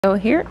So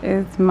here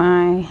is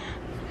my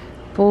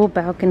full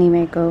balcony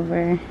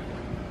makeover.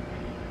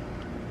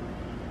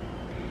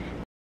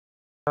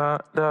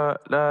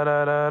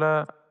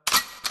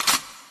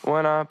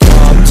 When I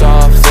popped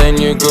off, then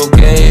your girl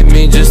gave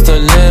me just a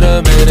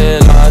little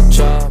bit of hot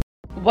chop.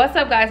 What's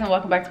up, guys, and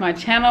welcome back to my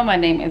channel. My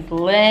name is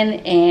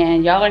Lynn,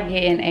 and y'all are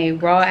getting a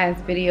raw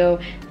ass video.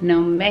 No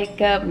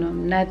makeup, no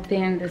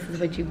nothing. This is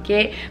what you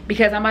get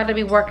because I'm about to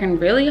be working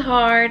really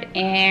hard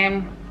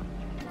and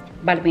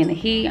about to be in the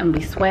heat. I'm gonna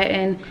be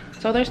sweating,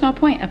 so there's no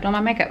point of doing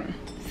my makeup.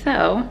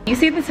 So you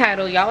see the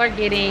title, y'all are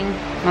getting,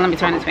 well, let me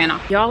turn this fan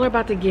off. Y'all are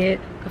about to get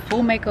a full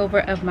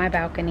makeover of my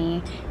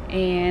balcony,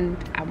 and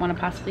I want to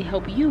possibly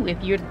help you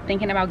if you're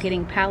thinking about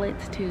getting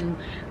pallets to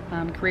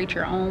create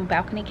your own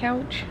balcony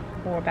couch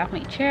or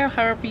balcony chair,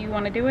 however you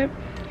want to do it.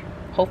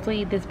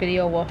 Hopefully this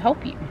video will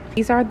help you.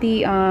 These are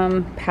the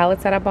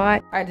pallets that I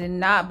bought. I did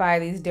not buy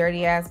these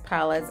dirty ass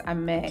pallets.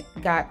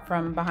 Got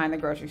from behind the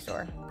grocery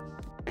store.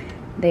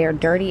 They are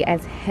dirty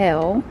as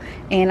hell,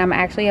 and I'm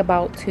actually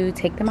about to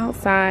take them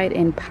outside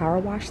and power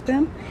wash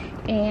them.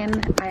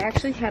 And I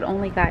actually had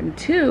only gotten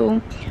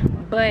 2,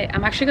 but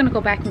I'm actually gonna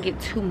go back and get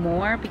 2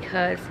 more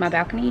because my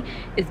balcony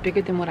is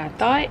bigger than what I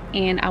thought,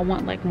 and I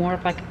want like more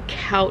of like a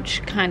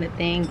couch kind of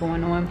thing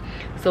going on,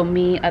 so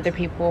me, other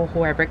people,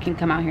 whoever can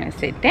come out here and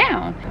sit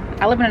down.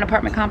 I live in an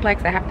apartment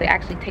complex. I have to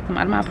actually take them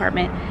out of my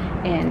apartment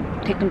and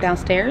take them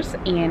downstairs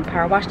and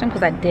power wash them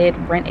because I did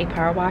rent a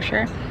power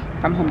washer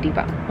from Home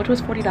Depot, which was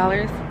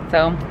 $40,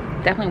 so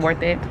definitely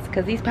worth it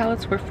because these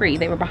pallets were free.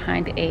 They were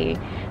behind a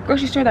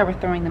grocery store that were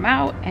throwing them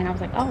out, and I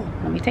was like, oh,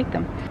 let me take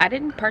them. I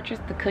didn't purchase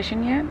the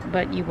cushion yet,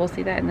 but you will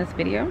see that in this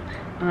video,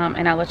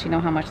 and I'll let you know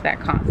how much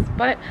that costs.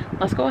 But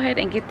let's go ahead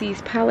and get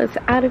these pallets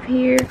out of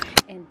here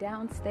and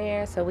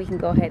downstairs so we can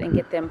go ahead and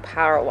get them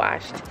power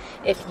washed.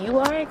 If you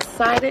are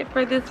excited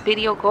for this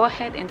video, go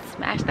ahead and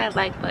smash that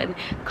like button,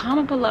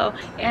 comment below,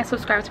 and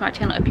subscribe to my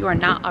channel if you are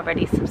not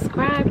already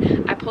subscribed.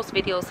 I post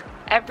videos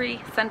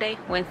every Sunday,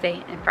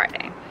 Wednesday, and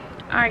Friday.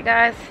 All right,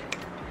 guys,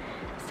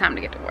 it's time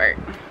to get to work.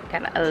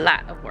 Got a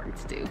lot of work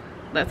to do.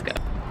 Let's go.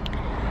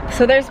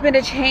 So there's been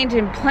a change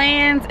in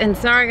plans, and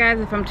sorry guys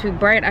if I'm too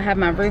bright. I have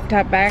my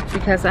rooftop back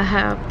because I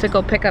have to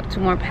go pick up 2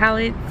 more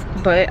pallets,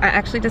 but I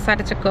actually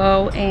decided to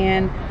go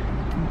and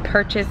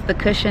purchase the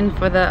cushion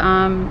for the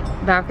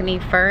balcony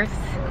first,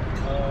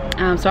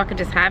 so I could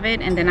just have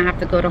it, and then I have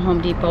to go to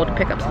Home Depot to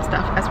pick up some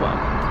stuff as well.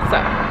 So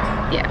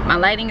yeah, my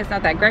lighting is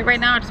not that great right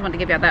now. I just wanted to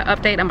give y'all that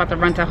update. I'm about to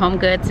run to Home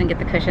Goods and get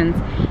the cushions,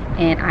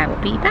 and I will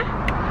be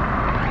back.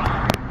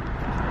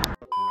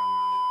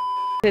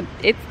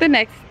 It's the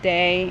next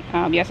day.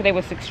 Yesterday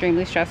was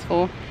extremely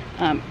stressful.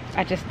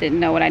 I just didn't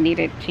know what I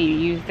needed to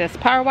use this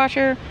power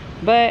washer,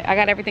 but I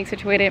got everything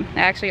situated. I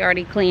actually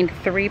already cleaned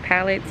 3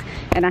 pallets,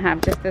 and I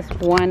have just this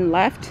 1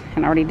 left,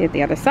 and I already did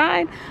the other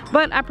side,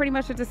 but I pretty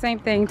much did the same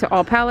thing to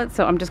all pallets,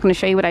 so I'm just going to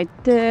show you what I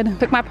did.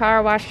 Took my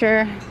power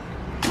washer,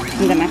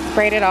 and then I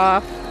sprayed it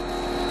off.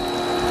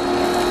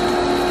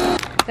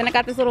 Then I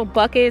got this little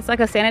bucket. It's like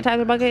a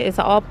sanitizer bucket. It's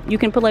all, you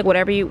can put like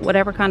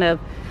whatever kind of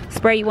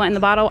spray you want in the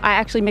bottle. I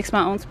actually mixed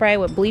my own spray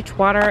with bleach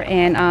water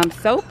and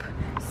soap.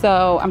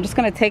 So I'm just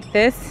gonna take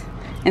this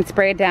and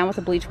spray it down with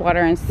the bleach water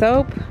and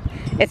soap.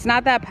 It's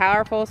not that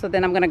powerful, so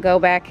then I'm gonna go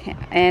back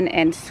in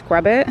and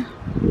scrub it.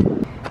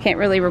 Can't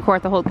really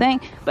record the whole thing,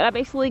 but I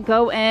basically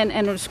go in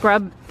and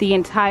scrub the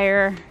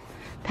entire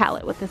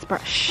palette with this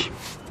brush.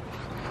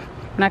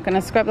 I'm not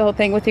gonna scrub the whole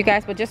thing with you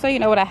guys, but just so you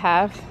know what I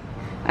have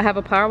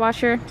a power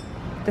washer,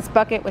 this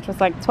bucket, which was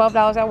like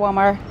 $12 at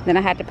Walmart. Then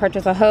I had to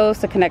purchase a hose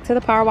to connect to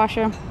the power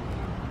washer,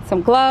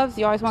 some gloves.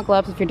 You always want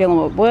gloves if you're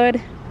dealing with wood,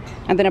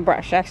 and then a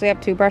brush. I actually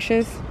have 2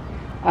 brushes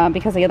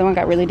because the other one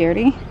got really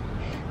dirty.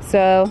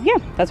 So yeah,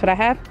 that's what I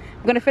have.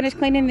 I'm gonna finish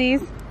cleaning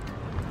these,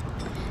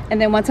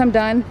 and then once I'm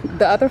done,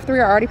 the other 3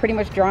 are already pretty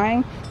much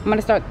drying. I'm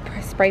gonna start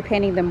spray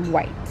painting them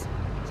white.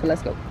 So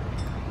let's go.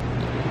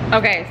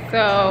 Okay,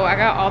 so I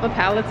got all the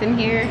pallets in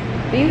here.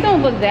 These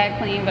don't look that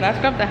clean, but I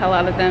scrubbed the hell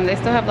out of them. They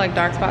still have like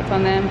dark spots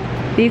on them.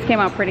 These came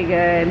out pretty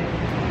good.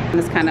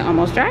 It's kind of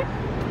almost dry.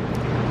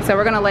 So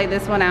we're gonna lay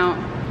this one out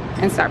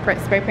and start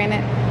spray painting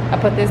it. I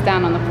put this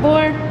down on the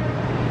floor,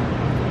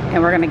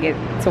 and we're gonna get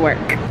to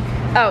work.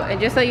 Oh, and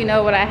just so you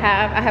know what I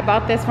have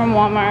bought this from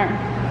Walmart.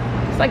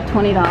 It's like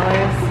 $20.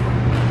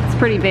 It's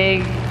pretty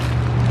big.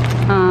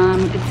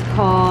 It's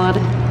called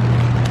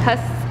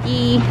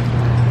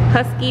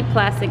Husky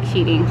plastic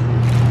sheeting,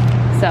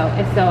 so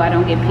it's so I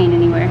don't get paint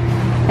anywhere.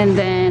 And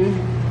then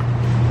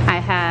I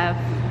have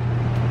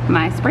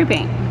my spray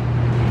paint.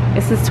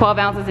 This is 12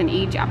 ounces in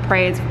each. I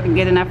pray it's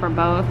good enough for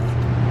both.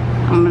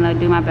 I'm gonna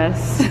do my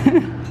best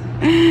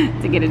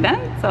to get it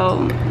done,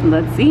 so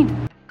let's see.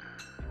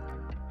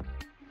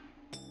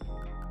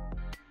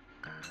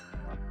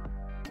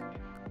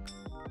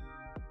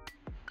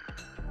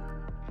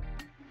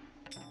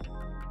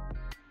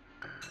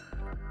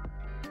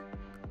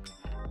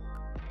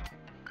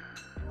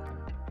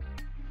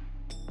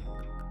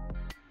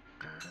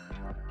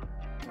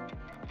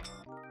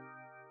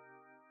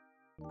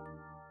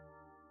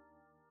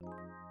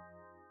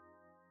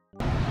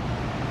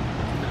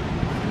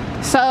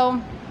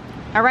 So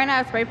I ran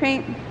out of spray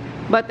paint,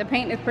 but the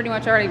paint is pretty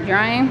much already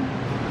drying.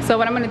 So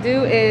what I'm gonna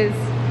do is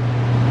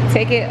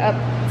take it up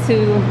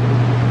to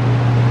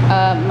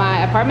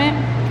my apartment,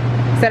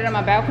 set it on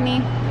my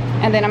balcony,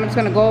 and then I'm just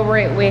gonna go over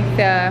it with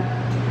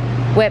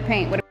wet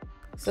paint.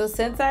 So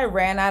since I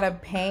ran out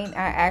of paint,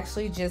 I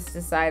actually just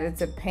decided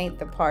to paint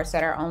the parts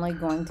that are only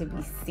going to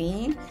be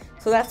seen.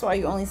 So that's why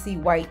you only see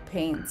white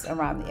paints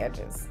around the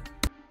edges.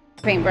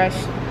 Paintbrush,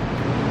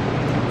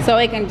 so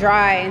it can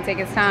dry and take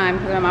its time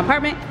because I'm in my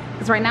apartment.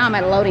 Because right now I'm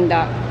at a loading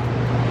dock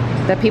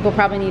that people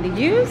probably need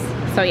to use.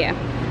 So yeah,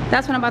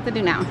 that's what I'm about to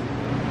do now.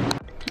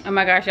 Oh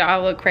my gosh, y'all, I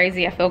look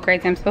crazy. I feel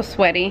crazy. I'm so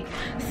sweaty.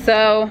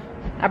 So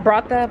I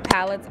brought the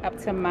pallets up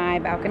to my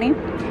balcony,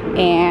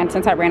 and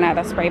since I ran out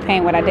of spray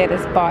paint, what I did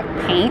is bought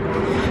paint.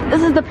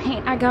 This is the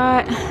paint I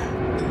got.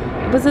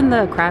 It was in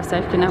the craft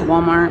section at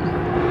Walmart.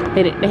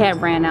 They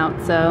had ran out,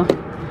 so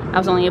I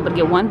was only able to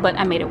get one, but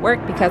I made it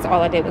work because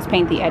all I did was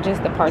paint the edges,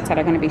 the parts that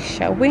are going to be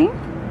showing.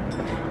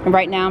 And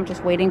right now I'm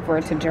just waiting for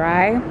it to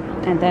dry,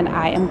 and then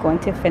I am going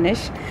to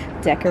finish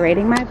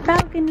decorating my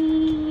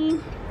balcony.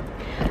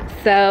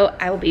 So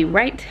I will be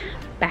right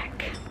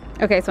back.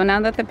 Okay, so now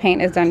that the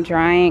paint is done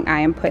drying, I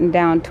am putting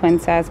down twin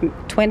size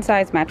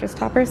mattress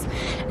toppers,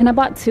 and I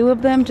bought 2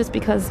 of them just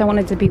because I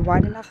wanted to be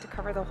wide enough to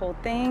cover the whole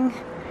thing.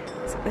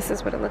 So this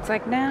is what it looks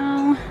like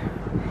now,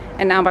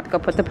 and now I'm about to go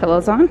put the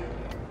pillows on.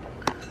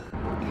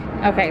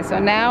 Okay, so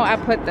now I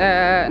have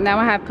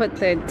put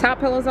the top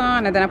pillows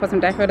on, and then I put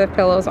some decorative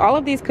pillows. All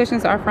of these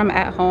cushions are from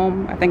At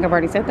Home. I think I've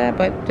already said that,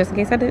 but just in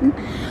case I didn't,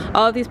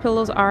 all of these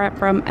pillows are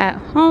from At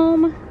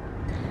Home,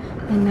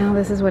 and now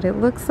this is what it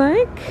looks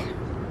like.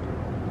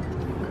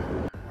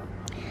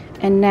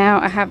 And now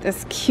I have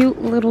this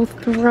cute little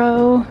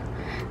throw.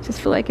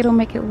 Just feel like it'll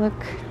make it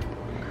look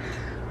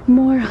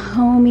more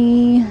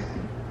homey.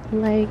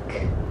 Like,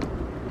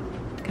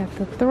 got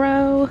the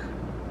throw.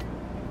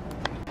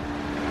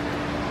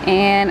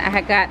 And I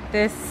had got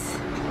this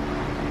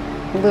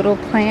little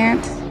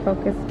plant.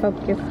 Focus,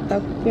 focus,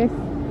 focus.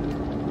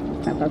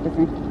 It's not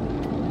focusing.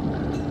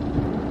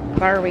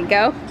 There we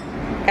go.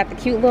 Got the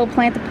cute little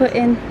plant to put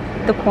in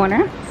the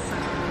corner.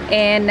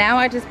 And now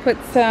I just put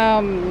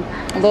some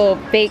little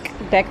fake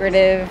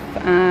decorative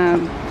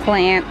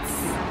plants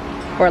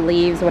or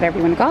leaves, whatever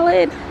you want to call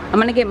it. I'm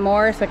gonna get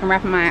more so I can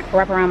wrap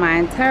around my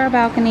entire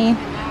balcony.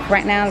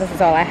 Right now, this is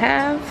all I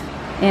have,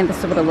 and this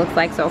is what it looks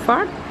like so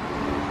far.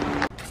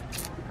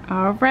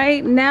 All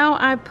right, now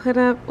I put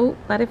up, oh,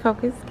 let it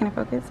focus. Can I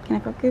focus? Can I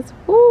focus?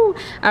 Ooh.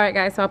 All right,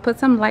 guys, so I put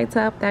some lights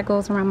up that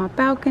goes around my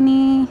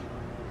balcony.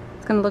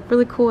 It's gonna look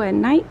really cool at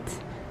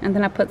night. And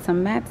then I put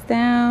some mats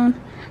down.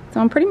 So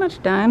I'm pretty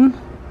much done.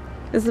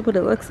 This is what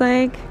it looks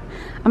like.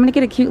 I'm gonna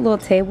get a cute little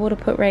table to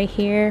put right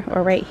here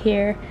or right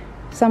here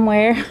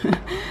somewhere.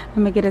 I'm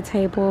gonna get a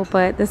table,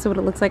 but this is what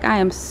it looks like. I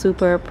am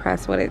super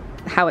impressed with it,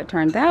 how it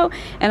turned out,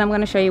 and I'm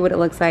gonna show you what it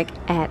looks like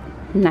at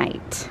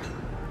night.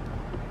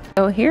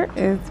 So here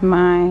is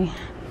my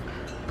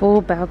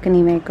full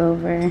balcony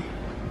makeover.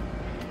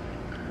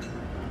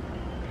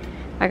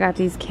 I got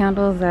these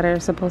candles that are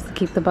supposed to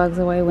keep the bugs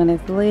away when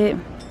it's lit.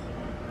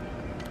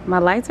 My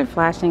lights are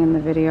flashing in the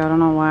video. I don't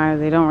know why.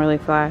 They don't really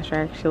flash,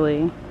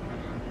 actually.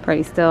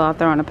 Pretty still. I'll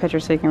throw in a picture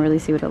so you can really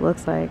see what it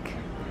looks like.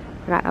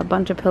 I got a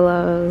bunch of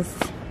pillows.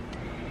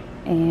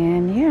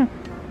 And yeah.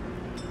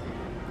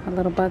 A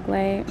little bug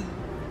light.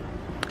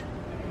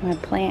 My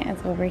plant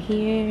is over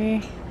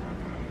here.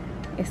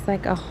 It's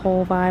like a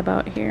whole vibe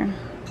out here.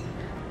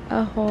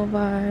 A whole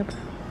vibe.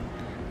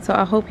 So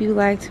I hope you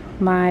liked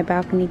my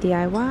balcony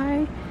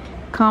DIY.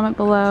 Comment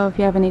below if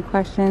you have any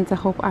questions. I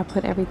hope I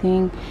put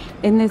everything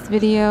in this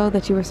video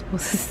that you were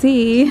supposed to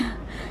see,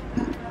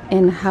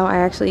 and how I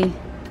actually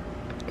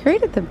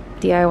created the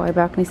DIY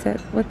balcony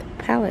set with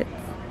pallets.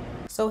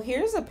 So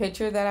here's a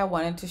picture that I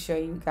wanted to show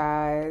you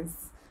guys.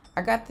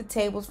 I got the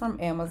tables from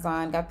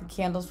Amazon, got the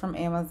candles from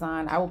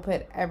Amazon. I will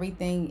put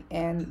everything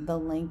in the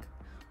link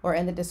or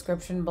in the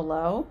description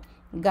below.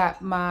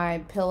 Got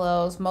my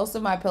pillows. Most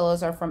of my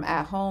pillows are from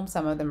At Home.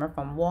 Some of them are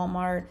from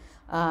Walmart.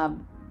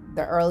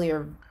 The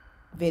earlier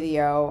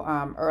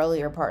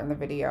part in the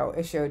video,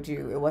 it showed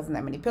you it wasn't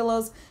that many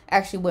pillows.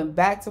 Actually went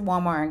back to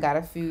Walmart and got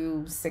a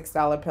few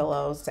 $6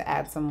 pillows to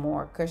add some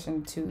more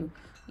cushion to,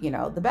 you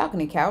know, the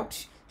balcony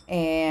couch.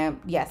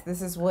 And yes,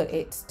 this is what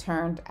it's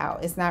turned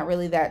out. It's not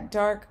really that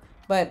dark,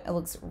 but it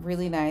looks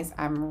really nice.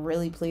 I'm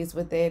really pleased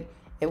with it.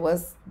 It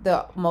was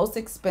the most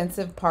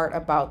expensive part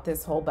about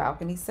this whole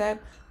balcony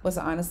set was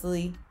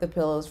honestly the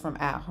pillows from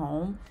At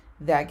Home.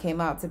 That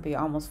came out to be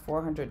almost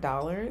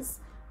 $400.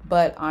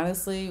 But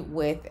honestly,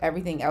 with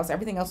everything else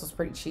was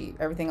pretty cheap.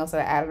 Everything else that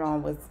I added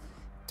on was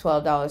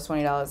 $12,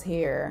 $20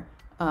 here.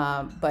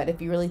 But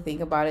if you really think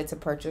about it, to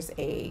purchase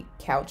a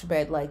couch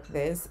bed like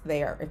this,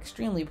 they are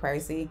extremely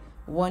pricey.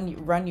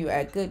 One run you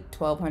at good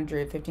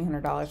 $1,200,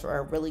 $1,500 for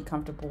a really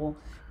comfortable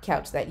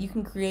couch that you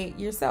can create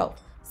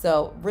yourself.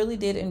 So really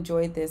did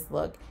enjoy this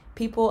look.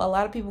 A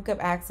lot of people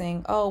kept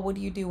asking, oh, what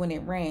do you do when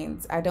it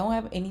rains? I don't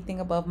have anything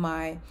above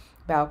my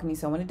balcony,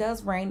 so when it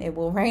does rain, it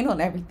will rain on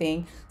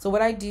everything. So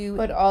what I do,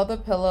 put all the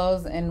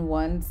pillows in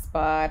one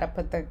spot. I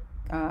put the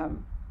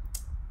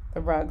the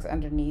rugs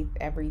underneath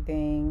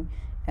everything,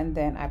 and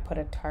then I put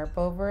a tarp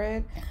over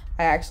it.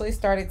 I actually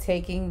started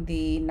taking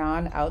the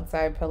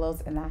non-outside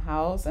pillows in the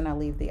house, and I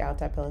leave the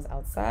outside pillows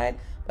outside,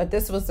 but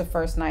this was the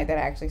first night that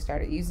I actually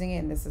started using it,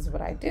 and this is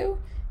what I do.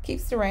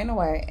 Keeps the rain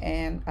away,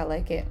 and I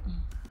like it.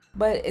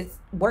 But it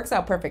works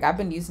out perfect. I've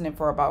been using it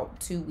for about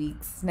 2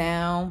 weeks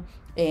now,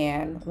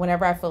 and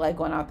whenever I feel like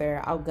going out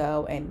there, I'll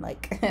go and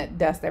like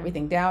dust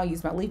everything down,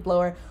 use my leaf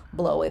blower,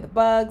 blow away the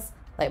bugs,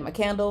 light my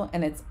candle,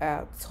 and it's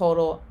a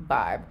total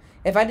vibe.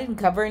 If I didn't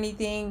cover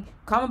anything,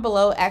 comment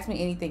below, ask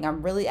me anything.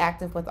 I'm really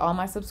active with all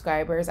my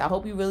subscribers. I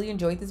hope you really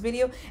enjoyed this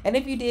video, and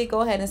if you did,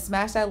 go ahead and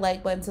smash that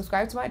like button,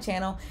 subscribe to my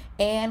channel,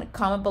 and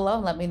comment below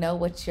and let me know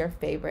what's your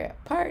favorite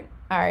part.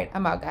 All right,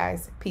 I'm out,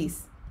 guys.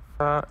 Peace.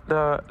 When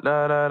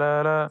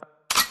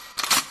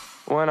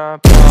I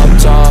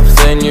popped off,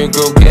 then your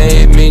girl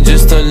gave me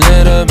just a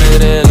little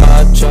bit of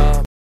la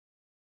chop.